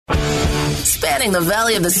spanning the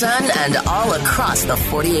Valley of the Sun and all across the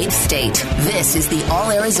 48th state. This is the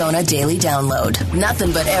All Arizona Daily Download.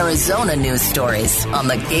 Nothing but Arizona news stories on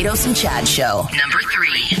the Gatos and Chad Show. Number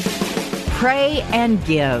 3. Pray and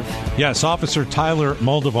give. Yes, Officer Tyler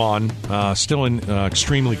Moldovan still in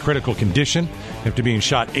extremely critical condition after being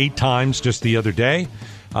shot 8 times just the other day.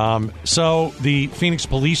 So the Phoenix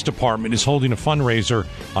Police Department is holding a fundraiser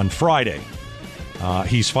on Friday.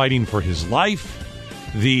 He's fighting for his life.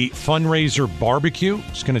 The fundraiser barbecue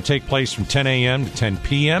is going to take place from 10 a.m. to 10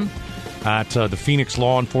 p.m. at the Phoenix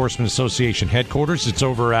Law Enforcement Association headquarters. It's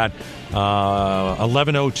over at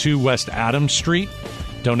 1102 West Adams Street.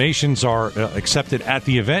 Donations are accepted at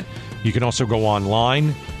the event. You can also go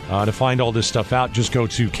online to find all this stuff out. Just go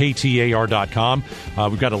to ktar.com.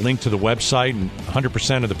 We've got a link to the website, and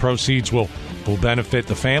 100% of the proceeds will benefit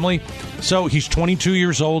the family. So he's 22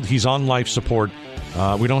 years old. He's on life support.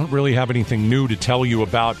 We don't really have anything new to tell you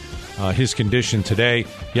about his condition today.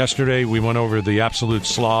 Yesterday, we went over the absolute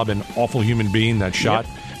slob and awful human being that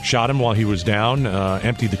shot him while he was down,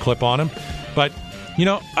 emptied the clip on him. But you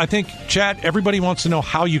know, I think, Chad, everybody wants to know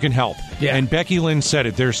how you can help. Yeah. And Becky Lynn said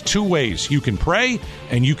it. There's 2 ways. You can pray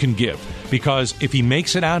and you can give. Because if he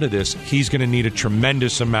makes it out of this, he's going to need a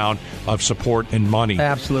tremendous amount of support and money.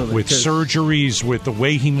 Absolutely. With surgeries, with the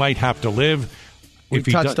way he might have to live. We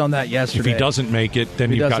touched on that yesterday. If he doesn't make it,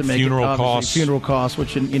 then you've got funeral costs. Funeral costs,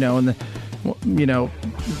 which,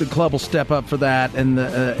 the club will step up for that, and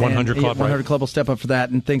the 100 Club, 100 Club will step up for that,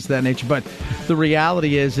 and things of that nature. But the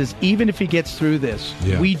reality is even if he gets through this,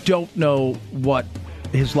 we don't know what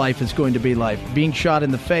his life is going to be like. Being shot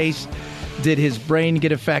in the face, did his brain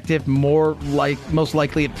get affected? Most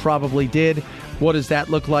likely, it probably did. What does that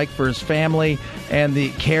look like for his family and the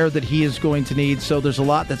care that he is going to need? So there's a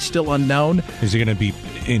lot that's still unknown. Is he going to be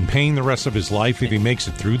in pain the rest of his life if he makes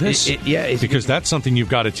it through this? Because that's something you've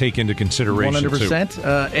got to take into consideration,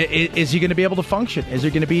 100%. Is he going to be able to function? Is he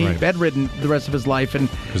going to be bedridden the rest of his life?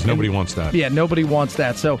 Because nobody wants that. Yeah, nobody wants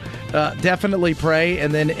that. So definitely pray,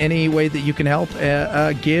 and then any way that you can help,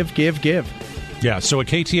 give. Yeah, so at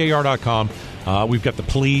ktar.com, we've got the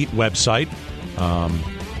plea website,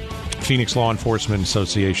 Phoenix Law Enforcement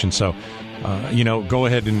Association. So, go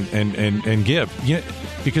ahead and give. Yeah,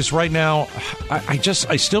 because right now, I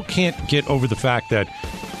still can't get over the fact that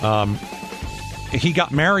he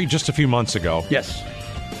got married just a few months ago. Yes.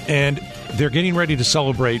 And they're getting ready to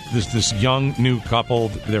celebrate this young new couple,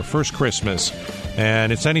 their first Christmas,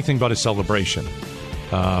 and it's anything but a celebration.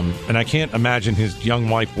 And I can't imagine his young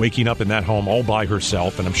wife waking up in that home all by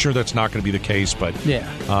herself, and I'm sure that's not going to be the case. But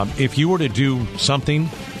if you were to do something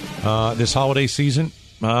this holiday season,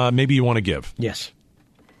 maybe you want to give. Yes.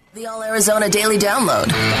 The All Arizona Daily Download.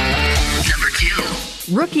 Number 2.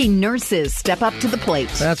 Rookie nurses step up to the plate.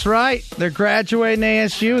 That's right. They're graduating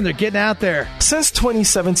ASU and they're getting out there. Since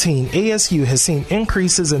 2017, ASU has seen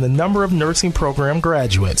increases in the number of nursing program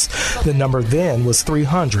graduates. The number then was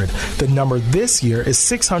 300. The number this year is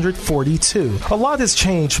 642. A lot has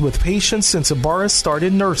changed with patients since Ibarra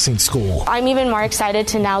started nursing school. I'm even more excited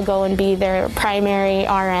to now go and be their primary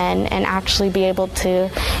RN and actually be able to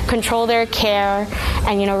control their care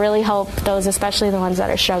and, really help those, especially the ones that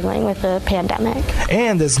are struggling with the pandemic.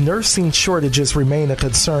 And as nursing shortages remain a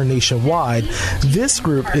concern nationwide, this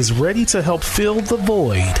group is ready to help fill the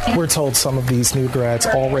void. We're told some of these new grads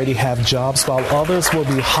already have jobs, while others will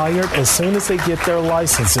be hired as soon as they get their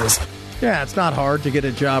licenses. Yeah, it's not hard to get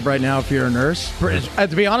a job right now if you're a nurse. To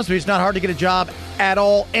be honest with you, it's not hard to get a job at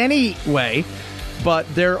all anyway. But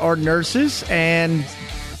there are nurses, and,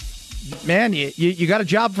 man, you got a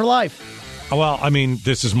job for life. Well, I mean,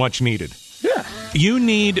 this is much needed. Yeah. You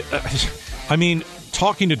need,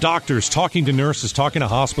 talking to doctors, talking to nurses, talking to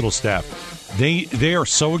hospital staff, they are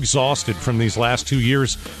so exhausted from these last 2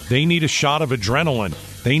 years. They need a shot of adrenaline.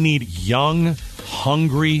 They need young,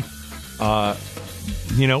 hungry,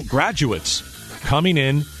 graduates coming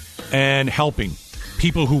in and helping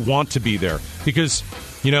people who want to be there. Because,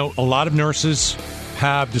 a lot of nurses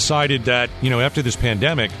have decided that, after this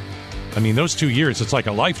pandemic, those 2 years, it's like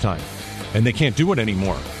a lifetime, and they can't do it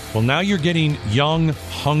anymore. Well, now you're getting young,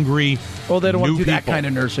 hungry, well, they don't want to do that people. kind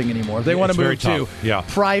of nursing anymore. They want to move to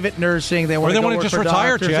private nursing. They want to just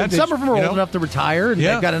retire, Chad. Some of them are old enough to retire, and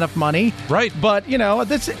they've got enough money. Right. But,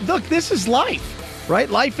 this is life, right?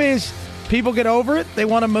 Life is people get over it. They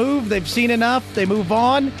want to move. They've seen enough. They move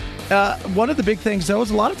on. One of the big things, though,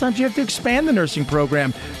 is a lot of times you have to expand the nursing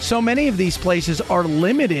program. So many of these places are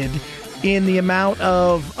limited in the amount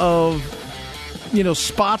of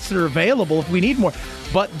spots that are available if we need more.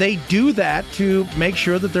 But they do that to make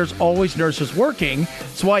sure that there's always nurses working.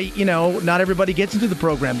 That's why, not everybody gets into the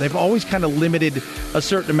program. They've always kind of limited a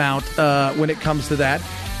certain amount when it comes to that.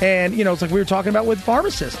 And, it's like we were talking about with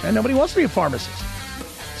pharmacists. And nobody wants to be a pharmacist.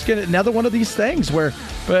 It's another one of these things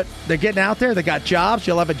but they're getting out there. They got jobs.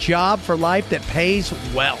 You'll have a job for life that pays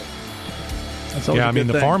well. Yeah, I mean,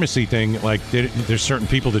 the pharmacy thing, like, there's certain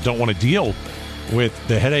people that don't want to deal with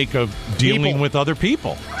the headache of dealing with other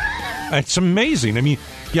people. It's amazing. I mean,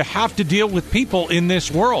 you have to deal with people in this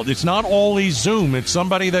world. It's not always Zoom. It's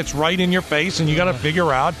somebody that's right in your face, and you got to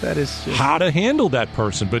figure out how to handle that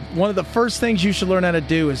person. But one of the first things you should learn how to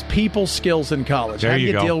do is people skills in college. How do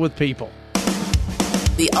you deal with people?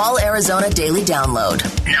 The All Arizona Daily Download.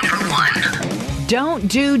 Number 1. Don't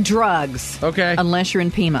do drugs. Okay. Unless you're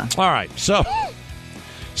in Pima. All right.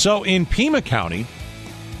 So in Pima County,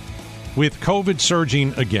 with COVID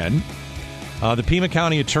surging again, the Pima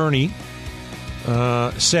County attorney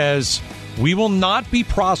says we will not be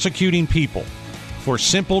prosecuting people for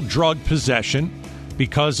simple drug possession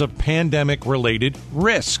because of pandemic-related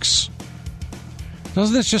risks.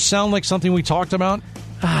 Doesn't this just sound like something we talked about?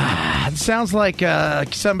 It sounds like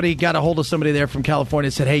somebody got a hold of somebody there from California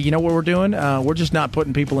and said, hey, you know what we're doing? We're just not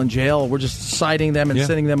putting people in jail. We're just citing them and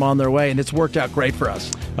sending them on their way, and it's worked out great for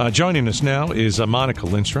us. Joining us now is Monica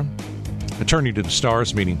Lindstrom, attorney to the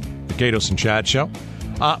stars, meaning the Gatos and Chad Show.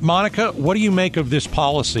 Monica, what do you make of this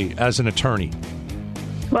policy as an attorney?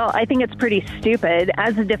 Well, I think it's pretty stupid.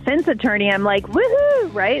 As a defense attorney, I'm like,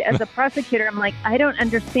 woohoo, right? As a prosecutor, I'm like, I don't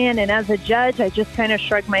understand. And as a judge, I just kind of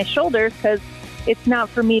shrug my shoulders because it's not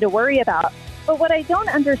for me to worry about. But what I don't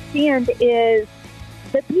understand is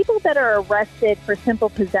the people that are arrested for simple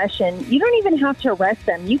possession, you don't even have to arrest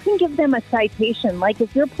them. You can give them a citation. Like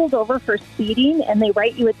if you're pulled over for speeding and they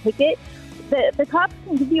write you a ticket, the cops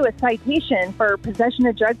can give you a citation for possession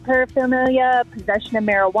of drug paraphernalia, possession of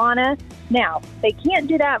marijuana. Now, they can't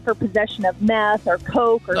do that for possession of meth or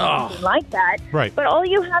coke or something like that. Right. But all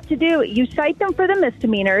you have to do, you cite them for the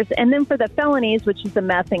misdemeanors, and then for the felonies, which is the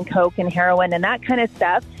meth and coke and heroin and that kind of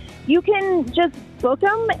stuff, you can just book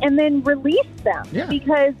them and then release them. Yeah.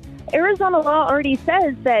 Because Arizona law already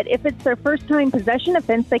says that if it's their first-time possession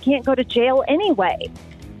offense, they can't go to jail anyway.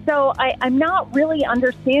 So I'm not really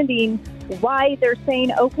understanding why they're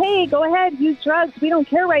saying, okay, go ahead, use drugs. We don't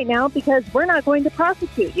care right now because we're not going to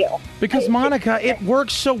prosecute you. Because, Monica, it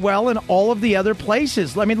works so well in all of the other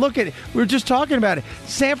places. I mean, look at it. We were just talking about it.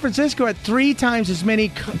 San Francisco had 3 times as many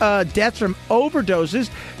deaths from overdoses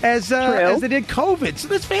as they did COVID. So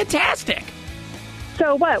that's fantastic.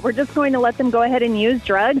 So what? We're just going to let them go ahead and use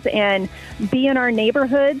drugs and be in our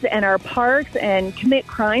neighborhoods and our parks and commit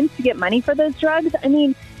crimes to get money for those drugs? I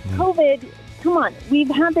mean, COVID, come on. We've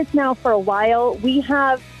had this now for a while. We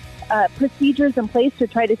have procedures in place to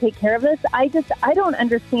try to take care of this. I don't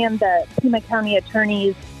understand the Pima County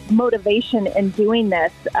attorney's motivation in doing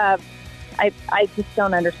this. I just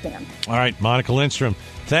don't understand. All right, Monica Lindstrom,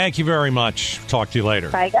 thank you very much. Talk to you later.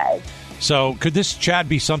 Bye, guys. So could this, Chad,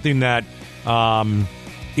 be something that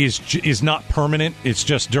is not permanent? It's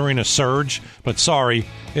just during a surge. But sorry,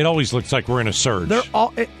 it always looks like we're in a surge.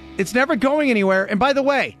 It's never going anywhere. And by the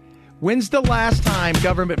way, when's the last time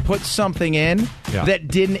government put something in that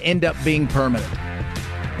didn't end up being permanent?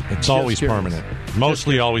 It's always permanent.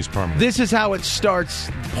 Mostly always permanent. This is how it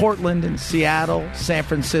starts. Portland and Seattle, San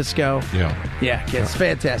Francisco. Yeah, it's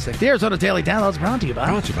fantastic. The Arizona Daily Download's brought to you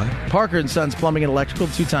by Parker & Sons Plumbing and Electrical,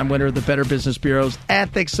 2-time winner of the Better Business Bureau's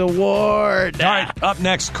Ethics Award. All right, up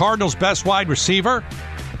next, Cardinals' best wide receiver.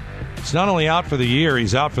 He's not only out for the year,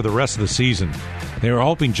 he's out for the rest of the season. They were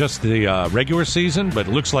hoping just the regular season, but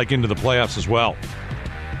it looks like into the playoffs as well.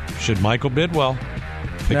 Should Michael Bidwell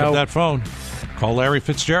pick up that phone? Call Larry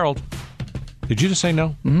Fitzgerald. Did you just say no?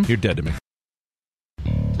 Mm-hmm. You're dead to me.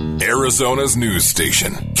 Arizona's news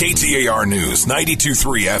station, KTAR News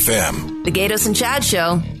 92.3 FM. The Gatos and Chad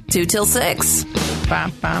Show, 2 till 6.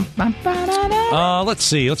 Let's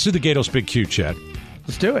see. Let's do the Gatos Big Q, Chad.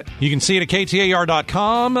 Let's do it. You can see it at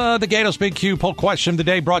KTAR.com. The Gatos Big Q poll question of the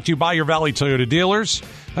day brought to you by your Valley Toyota dealers.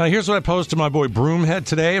 Here's what I posed to my boy Broomhead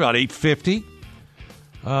today, about 8:50.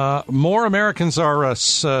 More Americans are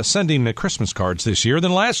sending Christmas cards this year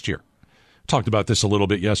than last year. Talked about this a little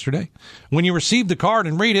bit yesterday. When you receive the card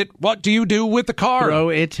and read it, what do you do with the card? Throw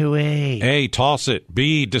it away. A, toss it.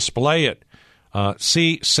 B, display it.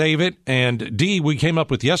 C, save it. And D, we came up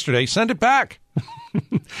with yesterday, send it back.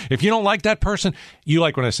 If you don't like that person, you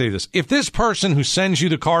like when I say this. If this person who sends you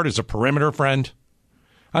the card is a perimeter friend,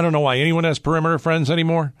 I don't know why anyone has perimeter friends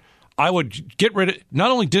anymore. I would get rid of, not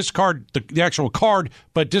only discard the actual card,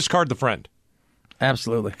 but discard the friend.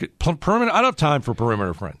 Absolutely. Perimeter. I don't have time for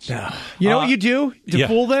perimeter friends. You know what you do to yeah.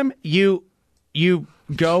 fool them? You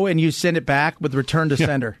go and you send it back with return to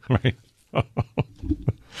sender. Right.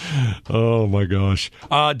 Oh, my gosh.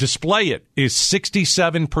 Display it is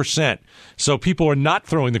 67%. So people are not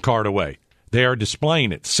throwing the card away. They are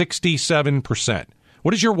displaying it. 67%.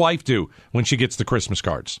 What does your wife do when she gets the Christmas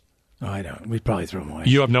cards? Oh, I don't. We'd probably throw them away.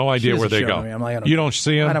 You have no idea where they go. I'm like, you don't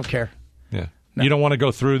see them? I don't care. Yeah. No. You don't want to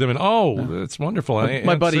go through them and, it's wonderful.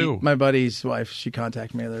 My buddy's wife, she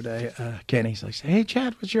contacted me the other day. Kenny's like, hey,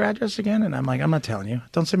 Chad, what's your address again? And I'm like, I'm not telling you.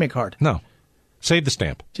 Don't send me a card. No. Save the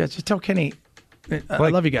stamp. Just tell Kenny, I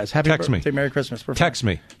love you guys. Happy birthday, Merry Christmas. Text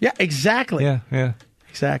me. Yeah, exactly. Yeah.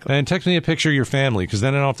 Exactly. And text me a picture of your family, because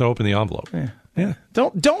then I don't have to open the envelope. Yeah.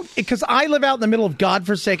 Don't, because I live out in the middle of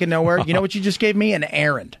godforsaken nowhere. You know what you just gave me? An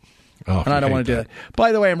errand. Oh, and I don't want to do that.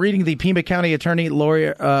 By the way, I'm reading the Pima County Attorney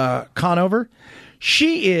Lori Conover.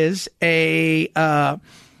 She is she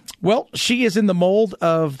is in the mold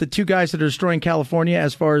of the two guys that are destroying California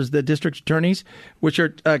as far as the district attorneys, which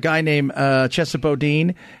are a guy named Chesa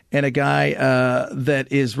Bodine and a guy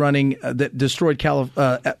that is running that destroyed San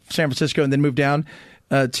Francisco and then moved down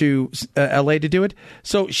to L.A. to do it.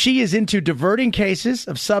 So she is into diverting cases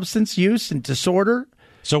of substance use and disorder.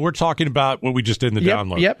 So we're talking about what we just did in the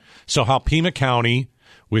download. Yep. So how Pima County,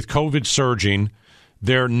 with COVID surging,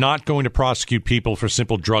 they're not going to prosecute people for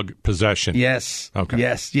simple drug possession. Yes. Okay.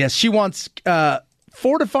 Yes. She wants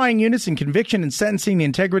fortifying units in conviction and sentencing, the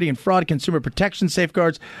integrity and fraud, consumer protection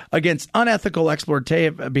safeguards against unethical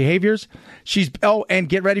exploitative behaviors. And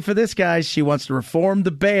get ready for this, guys. She wants to reform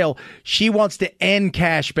the bail. She wants to end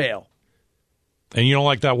cash bail. And you don't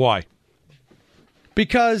like that? Why?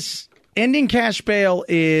 Because ending cash bail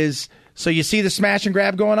is, so you see the smash and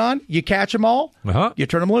grab going on, you catch them all, you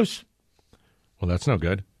turn them loose. Well, that's no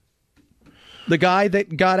good. The guy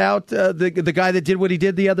that got out, the guy that did what he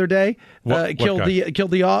did the other day, shot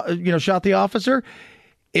the officer.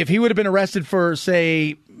 If he would have been arrested for,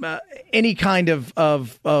 say, any kind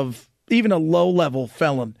of even a low level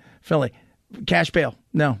felony, cash bail,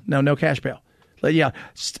 no cash bail. Yeah,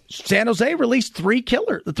 San Jose released three people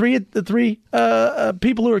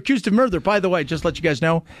who are accused of murder. By the way, just to let you guys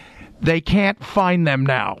know, they can't find them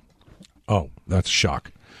now. Oh, that's a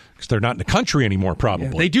shock. Because they're not in the country anymore, probably.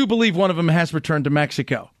 Yeah, they do believe one of them has returned to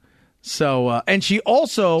Mexico. So, and she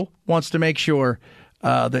also wants to make sure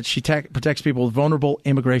that she protects people with vulnerable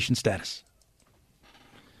immigration status.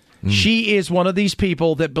 She is one of these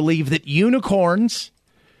people that believe that unicorns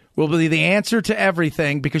will be the answer to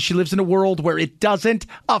everything because she lives in a world where it doesn't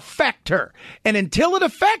affect her. And until it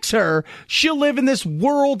affects her, she'll live in this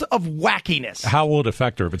world of wackiness. How will it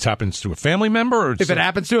affect her? If it happens to a family member? Or if it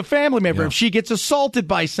happens to a family member, if she gets assaulted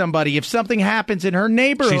by somebody, if something happens in her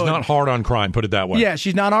neighborhood. She's not hard on crime, put it that way. Yeah,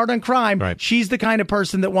 she's not hard on crime. Right. She's the kind of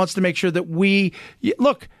person that wants to make sure that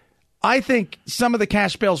look, I think some of the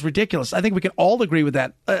cash bail is ridiculous. I think we can all agree with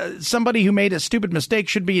that. Somebody who made a stupid mistake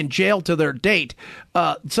should be in jail to their date.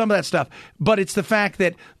 Some of that stuff. But it's the fact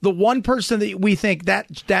that the one person that we think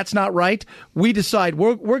that's not right, we decide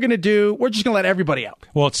we're just going to let everybody out.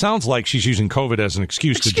 Well, it sounds like she's using COVID as an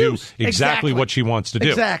excuse to do exactly what she wants to do.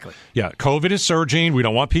 Exactly. Yeah, COVID is surging. We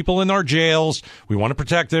don't want people in our jails. We want to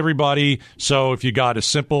protect everybody. So if you got a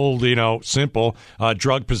simple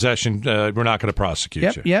drug possession, we're not going to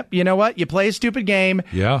prosecute you. Yep. You know what? You play a stupid game.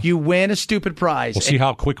 Yeah. You win a stupid prize. We'll see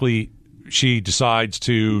how quickly she decides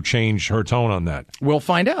to change her tone on that. We'll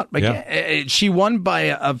find out. She won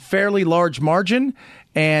by a fairly large margin,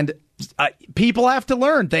 and people have to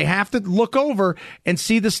learn. They have to look over and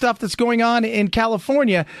see the stuff that's going on in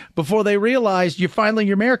California before they realize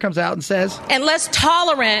your mayor comes out and says, and less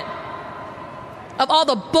tolerant of all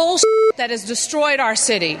the bullshit that has destroyed our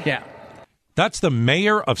city. Yeah. That's the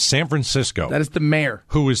mayor of San Francisco. That is the mayor.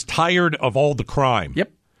 Who is tired of all the crime.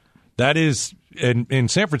 Yep. That is, in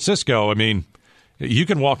San Francisco, I mean, you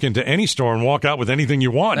can walk into any store and walk out with anything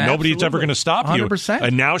you want. Absolutely. Nobody's ever going to stop 100%. you.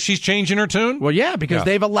 And now she's changing her tune? Well, yeah, because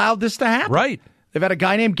they've allowed this to happen. Right. They've had a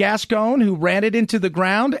guy named Gascon who ran it into the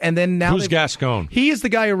ground, and then now Who's Gascon? He is the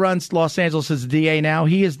guy who runs Los Angeles as the DA now.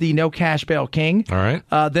 He is the no cash bail king. All right.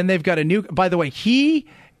 Then they've got a new. By the way, he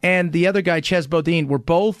and the other guy, Ches Bodine, were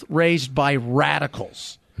both raised by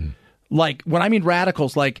radicals. Like when I mean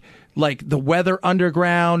radicals, like the Weather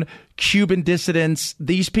Underground, Cuban dissidents.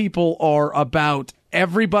 These people are about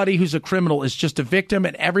everybody who's a criminal is just a victim,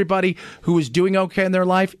 and everybody who is doing okay in their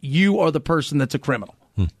life, you are the person that's a criminal.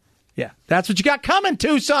 Yeah, that's what you got coming,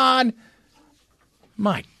 Tucson.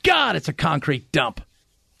 My God, it's a concrete dump.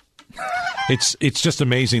 It's just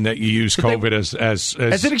amazing that you use COVID as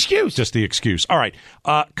an excuse. Just the excuse. All right,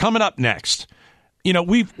 coming up next,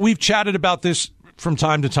 we've chatted about this from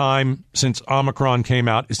time to time since Omicron came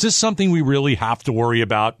out. Is this something we really have to worry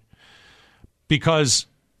about? Because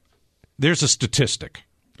there's a statistic.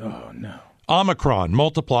 Oh, no. Omicron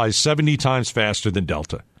multiplies 70 times faster than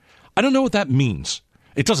Delta. I don't know what that means.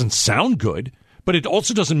 It doesn't sound good, but it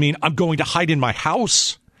also doesn't mean I'm going to hide in my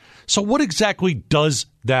house. So what exactly does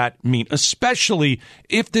that mean, especially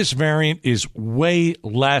if this variant is way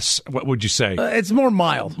less, what would you say? It's more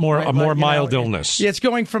mild. A more mild illness. Yeah, it's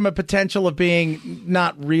going from a potential of being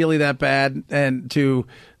not really that bad and to,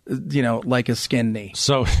 like a skin knee.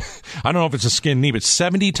 So I don't know if it's a skin knee, but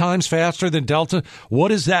 70 times faster than Delta. What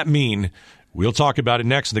does that mean? We'll talk about it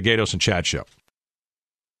next in the Gatos and Chad Show.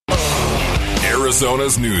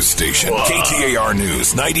 Arizona's news station, KTAR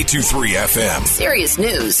News, 92.3 FM. Serious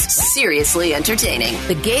news, seriously entertaining.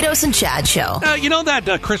 The Gatos and Chad Show. You know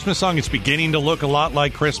that Christmas song, it's beginning to look a lot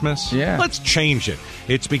like Christmas? Yeah. Let's change it.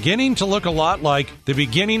 It's beginning to look a lot like the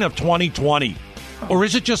beginning of 2020. Or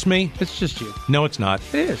is it just me? It's just you. No, it's not.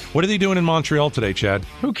 It is. What are they doing in Montreal today, Chad?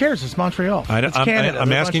 Who cares? It's Montreal. It's Canada.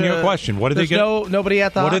 I'm asking you a question. What are they doing? Nobody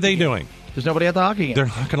at the What hockey are they game. doing? There's nobody at the hockey game. They're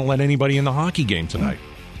not going to let anybody in the hockey game tonight.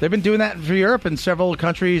 They've been doing that for Europe and several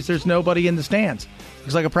countries. There's nobody in the stands.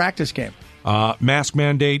 It's like a practice game. Mask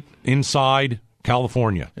mandate inside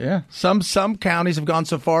California. Yeah. Some counties have gone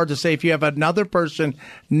so far to say if you have another person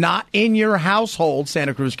not in your household,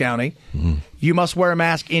 Santa Cruz County, you must wear a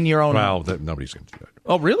mask in your own home. Well, nobody's going to do that.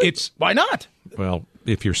 Oh, really? Why not? Well,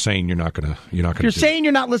 if you're saying you're not going to, You're saying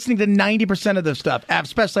you're not listening to 90% of the stuff,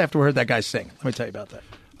 especially after we heard that guy sing. Let me tell you about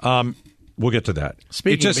that. We'll get to that.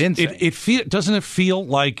 Speaking of insane. Doesn't it feel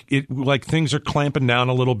like things are clamping down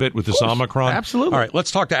a little bit with this Omicron? Absolutely. All right, let's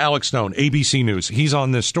talk to Alex Stone, ABC News. He's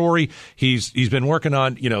on this story. He's been working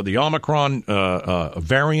on the Omicron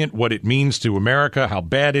variant, what it means to America, how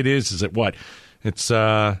bad it is. Is it what? It's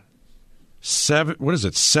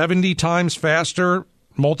 70 times faster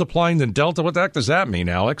multiplying than Delta? What the heck does that mean,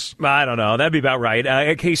 Alex? I don't know. That'd be about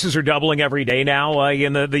right. Cases are doubling every day now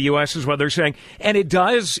in the U.S. is what they're saying. And it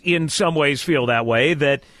does in some ways feel that way,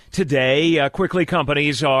 that today quickly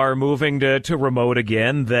companies are moving to remote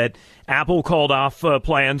again, that Apple called off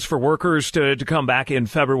plans for workers to come back in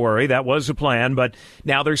February. That was a plan, but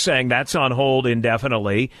now they're saying that's on hold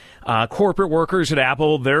indefinitely. Corporate workers at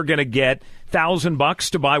Apple, they're going to get $1,000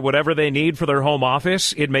 to buy whatever they need for their home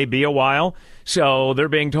office. It may be a while. So they're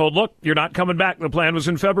being told, look, you're not coming back. The plan was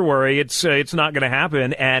in February. It's not going to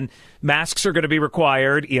happen. And masks are going to be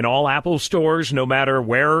required in all Apple stores, no matter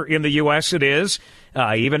where in the U.S. it is,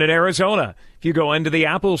 even in Arizona. If you go into the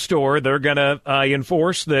Apple store, they're going to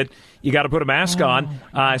enforce that you got to put a mask on.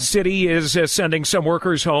 Citi is sending some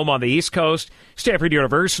workers home on the East Coast. Stanford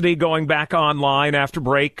University going back online after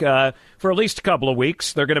break for at least a couple of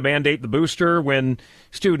weeks. They're going to mandate the booster when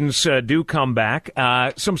students do come back.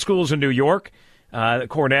 Some schools in New York,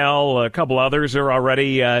 Cornell, a couple others are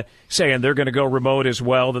already saying they're going to go remote as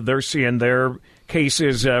well, that they're seeing their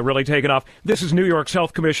cases really taken off. This is New York's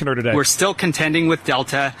health commissioner today. We're still contending with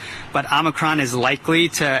Delta, but Omicron is likely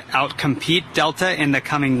to outcompete Delta in the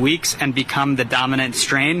coming weeks and become the dominant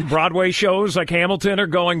strain. Broadway shows like Hamilton are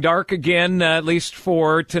going dark again, at least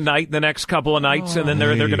for tonight, the next couple of nights, and then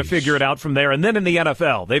they're going to figure it out from there. And then in the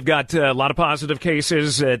NFL, they've got a lot of positive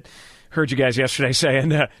cases that heard you guys yesterday saying,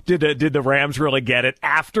 did the Rams really get it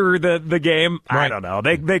after the game? Right. I don't know.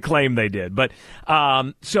 They claim they did. But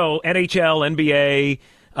so NHL, NBA,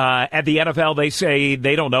 at the NFL, they say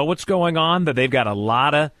they don't know what's going on, that they've got a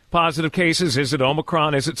lot of positive cases. Is it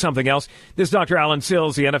Omicron? Is it something else? This is Dr. Alan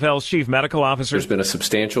Sills, the NFL's chief medical officer. There's been a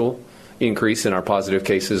substantial increase in our positive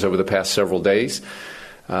cases over the past several days.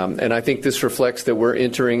 And I think this reflects that we're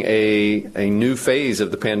entering a new phase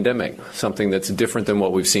of the pandemic, something that's different than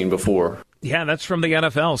what we've seen before. Yeah, that's from the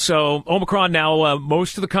NFL. So Omicron now,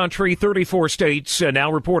 most of the country, 34 states now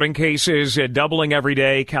reporting cases, doubling every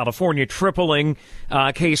day. California tripling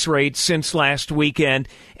case rates since last weekend.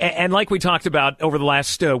 And like we talked about over the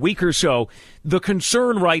last week or so, the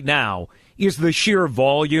concern right now is the sheer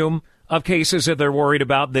volume of cases that they're worried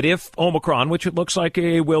about, that if Omicron, which it looks like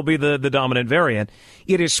it will be the dominant variant,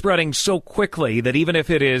 it is spreading so quickly that even if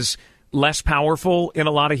it is less powerful in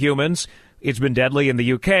a lot of humans, it's been deadly in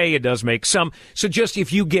the UK. It does make some. So just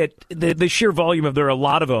if you get the sheer volume of, there are a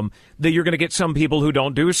lot of them, that you're going to get some people who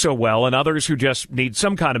don't do so well and others who just need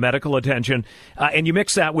some kind of medical attention. And you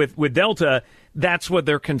mix that with Delta, that's what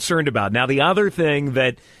they're concerned about. Now, the other thing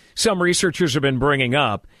that some researchers have been bringing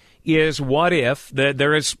up is, what if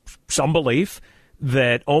there is some belief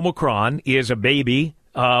that Omicron is a baby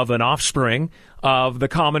of an offspring of the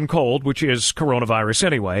common cold, which is coronavirus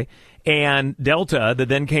anyway, and Delta that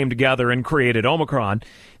then came together and created Omicron,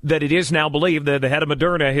 that it is now believed that the head of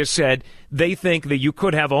Moderna has said they think that you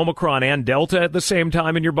could have Omicron and Delta at the same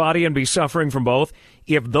time in your body and be suffering from both.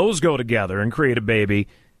 If those go together and create a baby,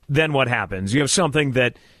 then what happens? You have something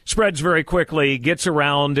that spreads very quickly, gets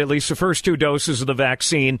around at least the first 2 doses of the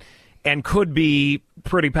vaccine, and could be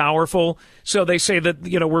pretty powerful. So they say that,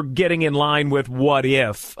 we're getting in line with what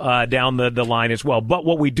if down the line as well. But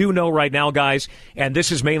what we do know right now, guys, and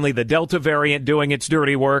this is mainly the Delta variant doing its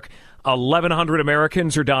dirty work, 1,100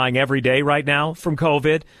 Americans are dying every day right now from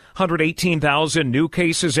COVID, 118,000 new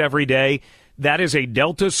cases every day. That is a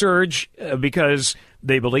Delta surge because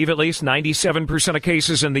they believe at least 97% of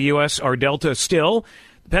cases in the U.S. are Delta still.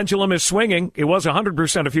 The pendulum is swinging. It was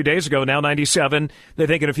 100% a few days ago, now 97. They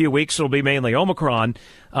think in a few weeks it'll be mainly Omicron.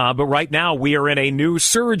 But right now we are in a new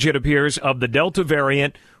surge, it appears, of the Delta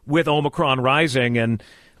variant with Omicron rising. And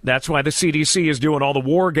that's why the CDC is doing all the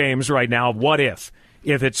war games right now of what if.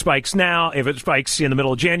 If it spikes now, if it spikes in the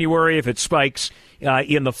middle of January, if it spikes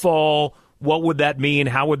in the fall, what would that mean?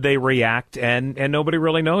 How would they react? And nobody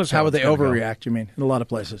really knows. How would they overreact, you mean, in a lot of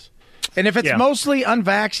places? And if it's mostly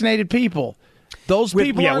unvaccinated people, those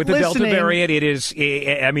people aren't with the listening. Delta variant, it is,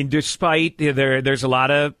 despite there's a lot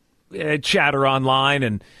of chatter online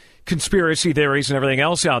and conspiracy theories and everything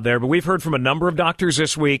else out there, but we've heard from a number of doctors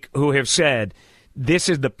this week who have said this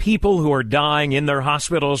is the people who are dying in their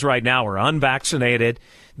hospitals right now are unvaccinated.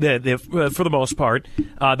 For the most part,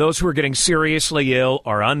 those who are getting seriously ill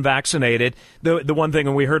are unvaccinated. The one thing,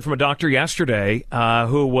 and we heard from a doctor yesterday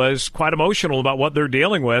who was quite emotional about what they're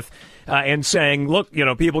dealing with and saying, look,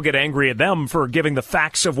 people get angry at them for giving the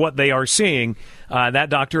facts of what they are seeing. That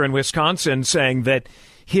doctor in Wisconsin saying that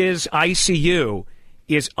his ICU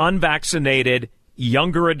is unvaccinated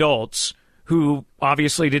younger adults who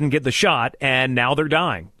obviously didn't get the shot, and now they're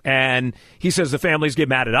dying. And he says the families get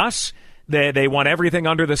mad at us. They want everything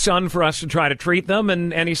under the sun for us to try to treat them.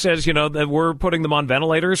 And he says, that we're putting them on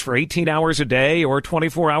ventilators for 18 hours a day or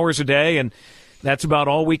 24 hours a day, and that's about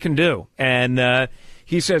all we can do. And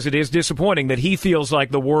he says it is disappointing that he feels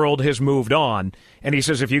like the world has moved on. And he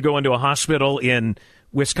says if you go into a hospital in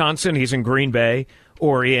Wisconsin, he's in Green Bay,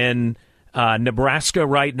 or in Nebraska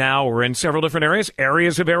right now, or in several different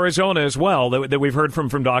areas of Arizona as well, that we've heard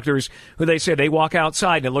from doctors who they say they walk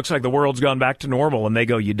outside and it looks like the world's gone back to normal, and they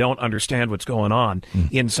go, you don't understand what's going on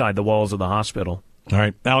inside the walls of the hospital. All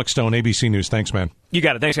right. Alex Stone, ABC News. Thanks, man. You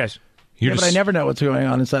got it. Thanks, guys. But I never know what's going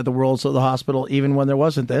on inside the walls of the hospital, even when there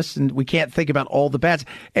wasn't this, and we can't think about all the bads.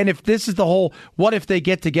 And if this is the whole what if they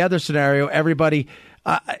get together scenario, everybody...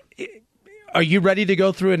 Are you ready to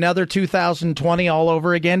go through another 2020 all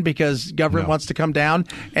over again because government wants to come down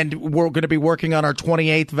and we're going to be working on our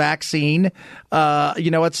 28th vaccine?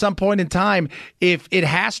 At some point in time, if it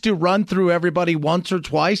has to run through everybody once or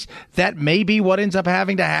twice, that may be what ends up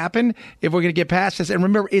having to happen if we're going to get past this. And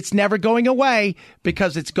remember, it's never going away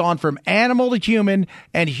because it's gone from animal to human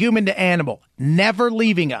and human to animal, never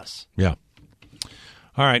leaving us. Yeah.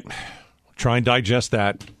 All right. Try and digest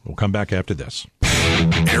that. We'll come back after this.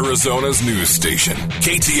 Arizona's news station,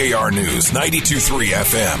 KTAR News 92.3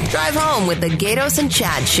 FM. Drive home with the Gatos and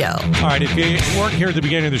Chad Show. All right, if you weren't here at the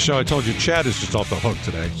beginning of the show, I told you Chad is just off the hook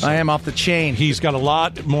today. So I am off the chain. He's got a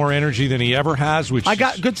lot more energy than he ever has. I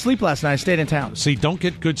got good sleep last night. I stayed in town. See, don't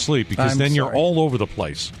get good sleep because then you're all over the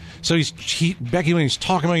place. So Becky, when he's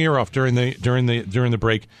talking my ear off during the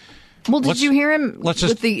break. Well, did you hear him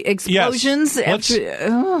with the explosions? Yes.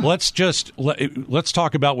 Let's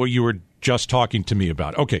talk about what you were just talking to me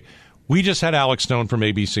about. Okay, we just had Alex Stone from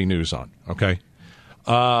ABC News on. Okay,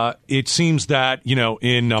 it seems that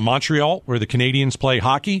in Montreal, where the Canadiens play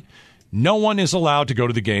hockey, no one is allowed to go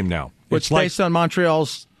to the game now. Which, based on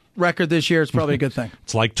Montreal's record this year, is probably a good thing.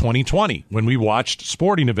 It's like 2020 when we watched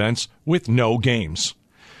sporting events with no games.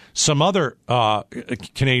 Some other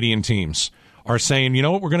Canadian teams are saying, you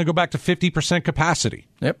know what, we're going to go back to 50% capacity.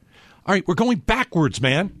 Yep. All right, we're going backwards,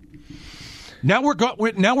 man. Now we're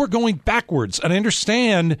going backwards. And I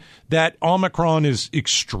understand that Omicron is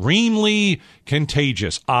extremely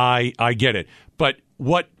contagious. I get it. But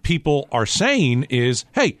what people are saying is,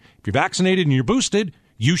 hey, if you're vaccinated and you're boosted,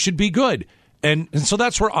 you should be good. And so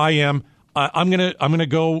that's where I am. I'm gonna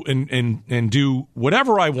go and do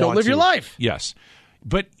whatever I want. Go live your life. Yes.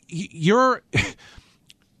 But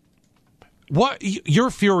What you're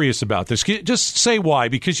furious about this? Just say why,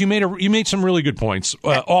 because you made some really good points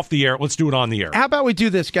off the air. Let's do it on the air. How about we do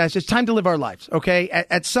this, guys? It's time to live our lives, okay?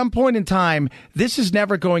 At some point in time, this is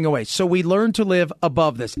never going away. So we learn to live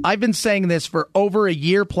above this. I've been saying this for over a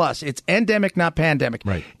year plus. It's endemic, not pandemic.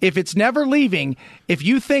 Right. If it's never leaving, if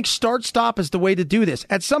you think start-stop is the way to do this,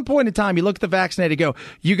 at some point in time, you look at the vaccinated and go,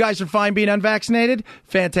 you guys are fine being unvaccinated?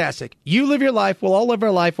 Fantastic. You live your life. We'll all live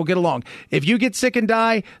our life. We'll get along. If you get sick and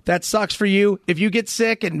die, that sucks for you. If you get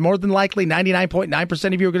sick, and more than likely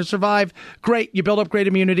 99.9% of you are going to survive, great. You build up great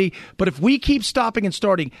immunity. But if we keep stopping and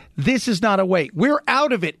starting, this is not a way. We're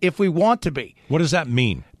out of it if we want to be. What does that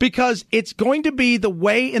mean? Because it's going to be the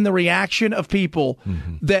way and the reaction of people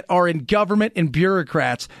that are in government and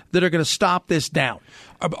bureaucrats that are going to stop this down.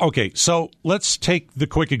 Okay, so let's take the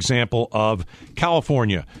quick example of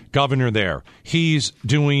California, governor there. He's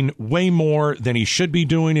doing way more than he should be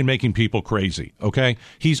doing and making people crazy, okay?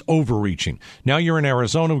 He's overreaching. Now you're in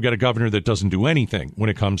Arizona, we've got a governor that doesn't do anything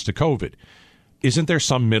when it comes to COVID. Isn't there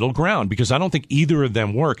some middle ground? Because I don't think either of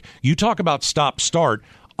them work. You talk about stop-start.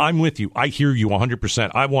 I'm with you. I hear you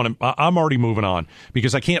 100%. I'm already moving on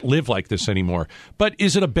because I can't live like this anymore. But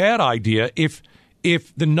is it a bad idea if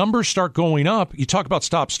the numbers start going up, you talk about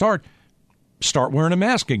start wearing a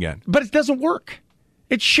mask again? But it doesn't work.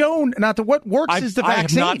 It's shown not to what works is the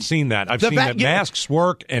vaccine. I have not seen that. I've seen that masks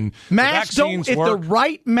work and masks the vaccines don't. work. If the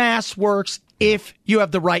right mask works, if you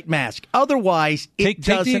have the right mask. Otherwise, it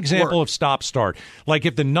doesn't work. Take the example of stop-start. Like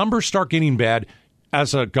if the numbers start getting bad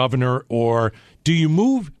as a governor, or do you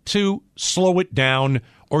move to slow it down,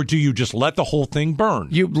 or do you just let the whole thing burn?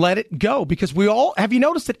 You let it go, because have you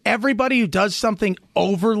noticed that everybody who does something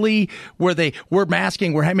overly where we're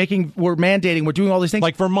masking, we're mandating, we're doing all these things.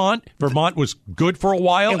 Like Vermont was good for a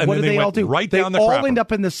while, and what then do they all went do? Right down the crapper. They all end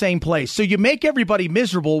up in the same place. So you make everybody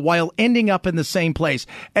miserable while ending up in the same place.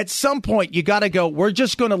 At some point, you got to go, we're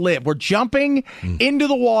just going to live. We're jumping into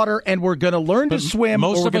the water, and we're going to learn to swim.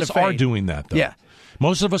 Most of us are doing that, though. Yeah.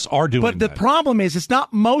 Most of us are doing that. But the problem is, it's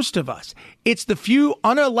not most of us. It's the few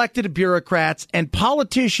unelected bureaucrats and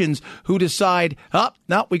politicians who decide,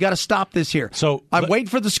 no, we got to stop this here. So I'm waiting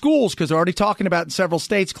for the schools, because they're already talking about in several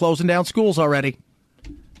states closing down schools already.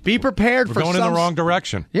 Be prepared for going in the wrong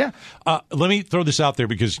direction. Yeah. Let me throw this out there,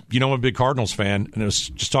 because I'm a big Cardinals fan, and I was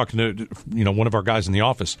just talking to one of our guys in the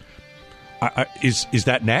office. Is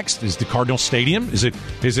that next? Is the Cardinal Stadium? Is it?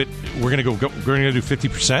 We're going to do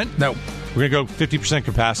 50%? No. We're going to go 50%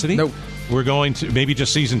 capacity? No. We're going to maybe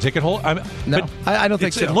just season ticket hold? No, I don't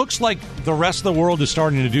think so. It looks like the rest of the world is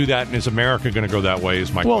starting to do that, and is America going to go that way?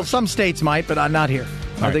 Is my question. Well, some states might, but not here.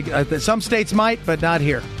 I think some states might, but not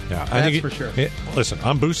here. Yeah, that's for sure. Listen,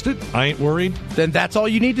 I'm boosted. I ain't worried. Then that's all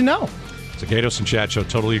you need to know. It's a Gatos and Chad show.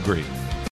 Totally agree.